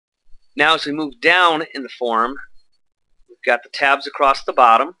Now as we move down in the form, we've got the tabs across the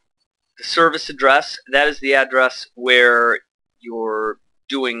bottom. The service address, that is the address where you're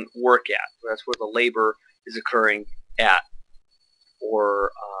doing work at. That's where the labor is occurring at,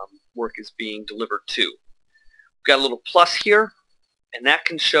 or work is being delivered to. We've got a little plus here, and that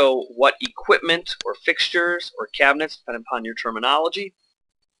can show what equipment or fixtures or cabinets, depending upon your terminology,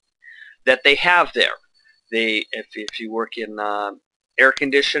 that they have there. If you work in air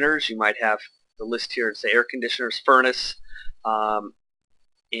conditioners, you might have the list here and say air conditioners, furnace,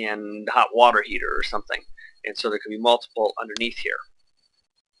 and hot water heater or something. And so there could be multiple underneath here.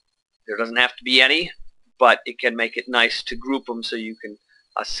 There doesn't have to be any, but it can make it nice to group them so you can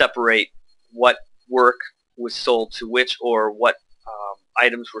separate what work was sold to which, or what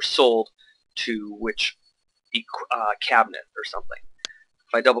items were sold to which cabinet or something.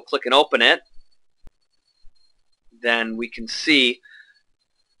 If I double click and open it, then we can see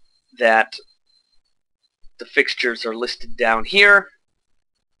that the fixtures are listed down here.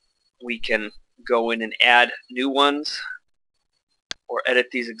 We can go in and add new ones or edit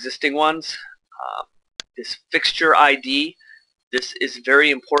these existing ones. This fixture ID, this is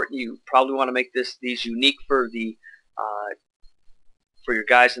very important. You probably want to make these unique for the for your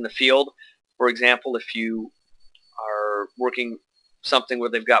guys in the field. For example, if you are working something where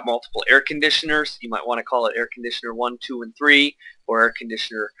they've got multiple air conditioners, you might want to call it air conditioner 1, 2, and 3, or air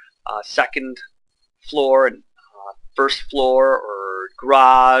conditioner second floor and first floor, or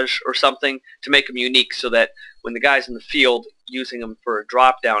garage, or something, to make them unique so that when the guy's in the field using them for a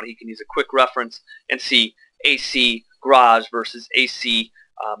drop down, he can use a quick reference and see AC garage versus AC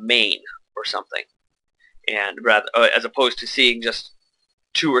main or something, and rather as opposed to seeing just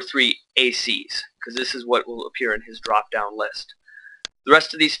 2 or 3 ACs, because this is what will appear in his drop down list. The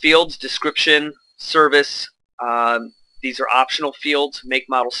rest of these fields, description, service, these are optional fields. Make,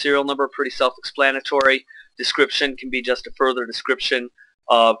 model, serial number, pretty self-explanatory. Description can be just a further description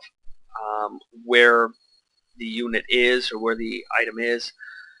of where the unit is or where the item is.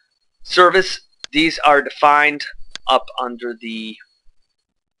 Service, these are defined up under the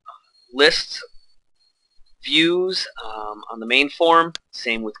lists views on the main form.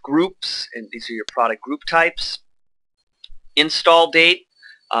 Same with groups, and these are your product group types. Install date,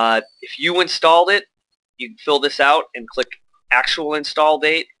 if you installed it, you can fill this out and click actual install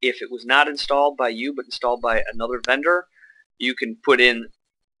date. If it was not installed by you but installed by another vendor, you can put in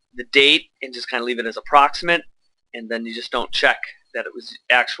the date and just kind of leave it as approximate, and then you just don't check that it was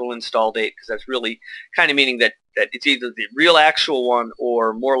actual install date, because that's really kind of meaning that it's either the real actual one,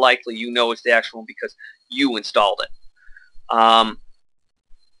 or more likely you know it's the actual one because you installed it.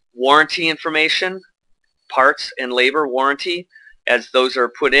 Warranty information, parts and labor warranty, as those are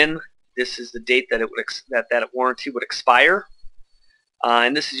put in, this is the date that that warranty would expire.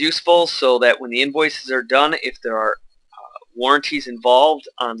 And this is useful so that when the invoices are done, if there are warranties involved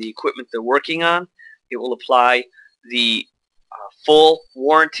on the equipment they're working on, it will apply the full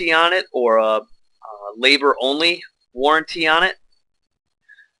warranty on it, or a labor only warranty on it.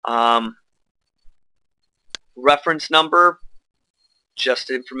 Reference number, just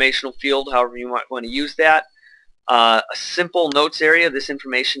an informational field, however you might want to use that. A simple notes area, this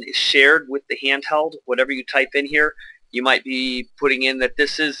information is shared with the handheld. Whatever you type in here, you might be putting in that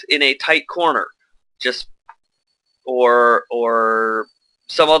this is in a tight corner, just or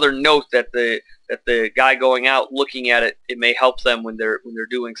some other note that the guy going out looking at it, it may help them when they're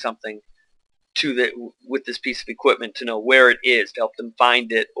doing something with this piece of equipment, to know where it is, to help them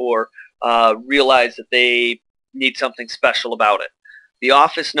find it, or realize that they need something special about it. The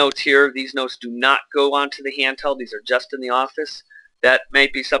office notes here, these notes do not go onto the handheld. These are just in the office. That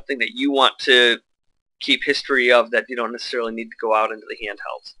might be something that you want to keep history of, that you don't necessarily need to go out into the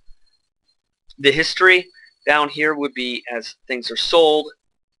handhelds. The history down here would be as things are sold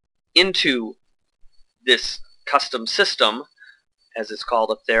into this custom system, as it's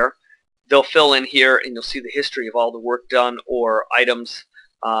called up there. They'll fill in here, and you'll see the history of all the work done, or items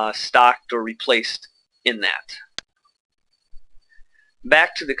stocked or replaced in that.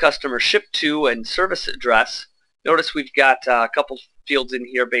 Back to the customer shipped to and service address. Notice we've got a couple fields in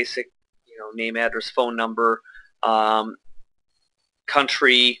here, basic, name, address, phone number,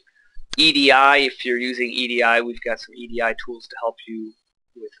 country, EDI. If you're using EDI, we've got some EDI tools to help you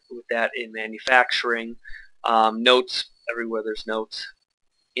with that in manufacturing. Notes, everywhere there's notes.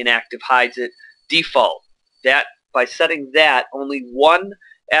 Inactive hides it. Default, that by setting that, only one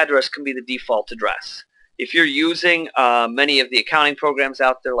address can be the default address. If you're using many of the accounting programs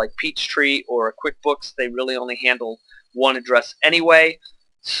out there like Peachtree or QuickBooks, they really only handle one address anyway.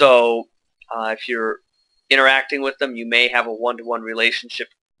 So if you're interacting with them, you may have a one-to-one relationship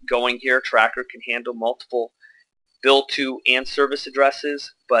going here. Trakker can handle multiple bill to and service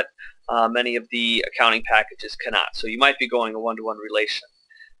addresses, but many of the accounting packages cannot. So you might be going a one-to-one relation.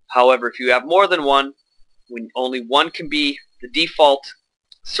 However, if you have more than one, when only one can be the default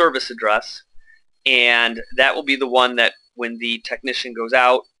service address, and that will be the one that when the technician goes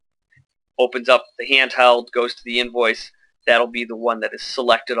out, opens up the handheld, goes to the invoice, that'll be the one that is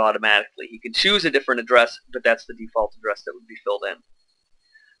selected automatically. He can choose a different address, but that's the default address that would be filled in.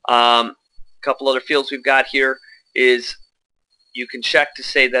 A couple other fields we've got here is you can check to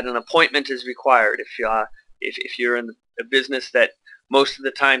say that an appointment is required. If you're in a business that most of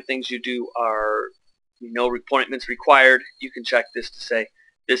the time things you do are appointments required, you can check this to say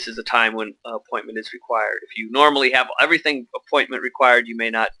this is a time when an appointment is required. If you normally have everything appointment required, you may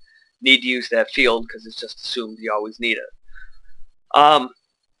not need to use that field because it's just assumed you always need it.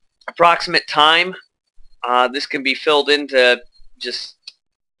 Approximate time, this can be filled into just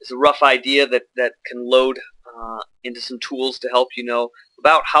as a rough idea that can load into some tools to help you know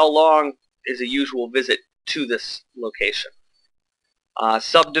about how long is a usual visit to this location.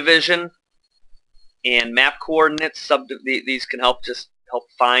 Subdivision and map coordinates, these can help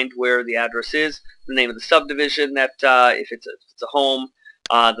find where the address is, the name of the subdivision, that if it's a home,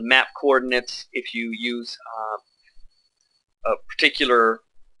 the map coordinates, if you use a particular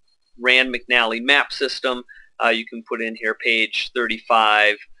Rand McNally map system, you can put in here page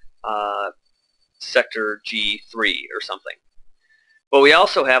 35, sector G3 or something. But we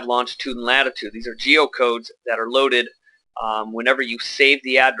also have longitude and latitude. These are geocodes that are loaded whenever you save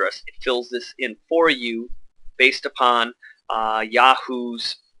the address. It fills this in for you based upon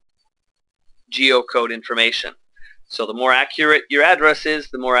Yahoo's geocode information. So the more accurate your address is,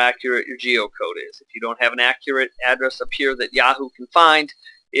 the more accurate your geocode is. If you don't have an accurate address up here that Yahoo can find,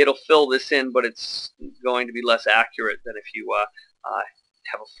 it'll fill this in, but it's going to be less accurate than if you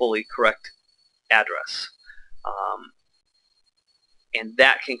have a fully correct address. And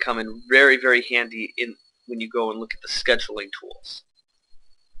that can come in very, very handy when you go and look at the scheduling tools.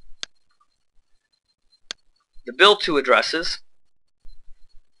 The bill to addresses,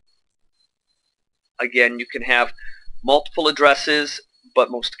 again, you can have multiple addresses, but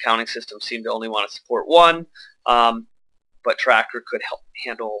most accounting systems seem to only want to support one, but Trakker could help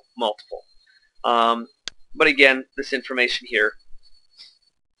handle multiple. But again, this information here,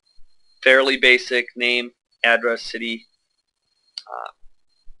 fairly basic: name, address, city.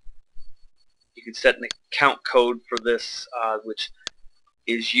 You can set an account code for this, which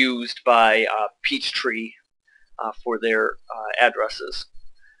is used by Peachtree for their addresses.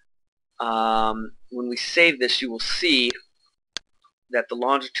 When we save this, you will see that the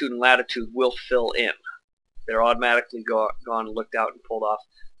longitude and latitude will fill in. They're automatically gone, looked out, and pulled off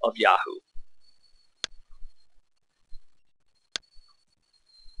of Yahoo.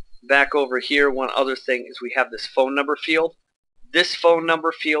 Back over here, one other thing is we have this phone number field. This phone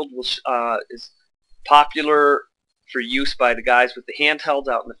number field is popular for use by the guys with the handhelds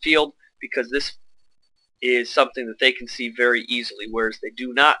out in the field because this is something that they can see very easily, whereas they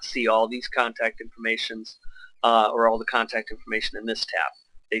do not see all these contact informations or all the contact information in this tab.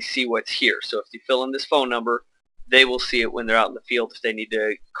 They see what's here. So if you fill in this phone number, they will see it when they're out in the field if they need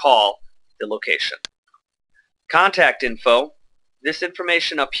to call the location. Contact info, this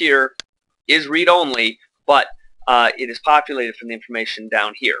information up here is read-only, but it is populated from the information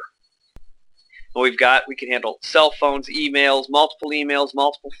down here. What we've got, we can handle cell phones, emails,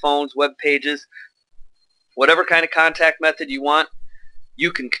 multiple phones, web pages, whatever kind of contact method you want.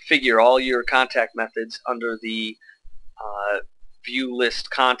 You can configure all your contact methods under the view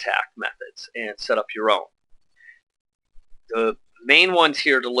list contact methods and set up your own. The main ones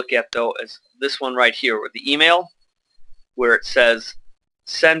here to look at, though, is this one right here with the email, where it says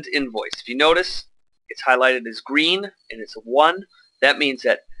send invoice. If you notice, it's highlighted as green and it's a 1. That means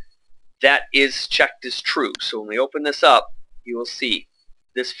that is checked as true. So when we open this up, you will see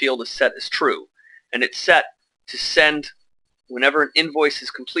this field is set as true, and it's set to send whenever an invoice is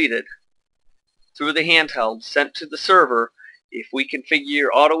completed through the handheld, sent to the server. If we configure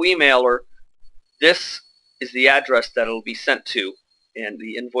your auto emailer, this is the address that it will be sent to, and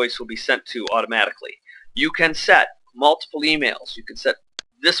the invoice will be sent to automatically. You can set multiple emails. You can set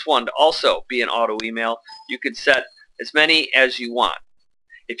this one to also be an auto email. You can set as many as you want.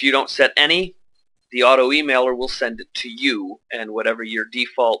 If you don't set any, the auto emailer will send it to you, and whatever your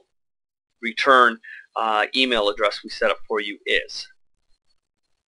default return email address we set up for you is.